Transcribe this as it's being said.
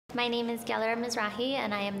My name is Gelareh Mizrahi,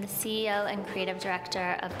 and I am the CEO and creative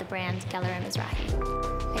director of the brand Gelareh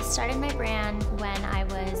Mizrahi. I started my brand when I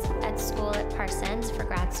was at school at Parsons for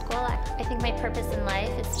grad school. I think my purpose in life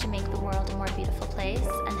is to make the world a more beautiful place,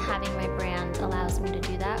 and having my brand allows me to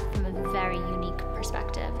do that from a very unique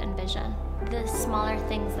perspective and vision. The smaller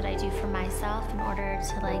things that I do for myself in order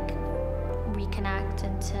to reconnect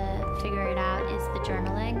and to figure it out is the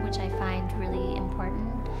journaling, which I find really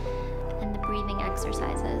important, and the breathing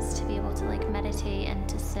exercises to be able to meditate and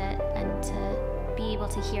to sit and to be able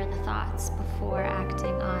to hear the thoughts before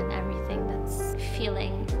acting on everything that's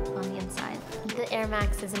feeling on the inside. The Air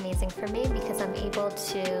Max is amazing for me because I'm able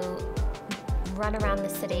to run around the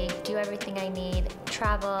city, do everything I need,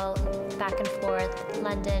 travel back and forth,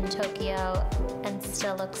 London, Tokyo, and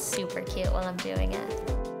still look super cute while I'm doing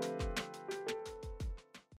it.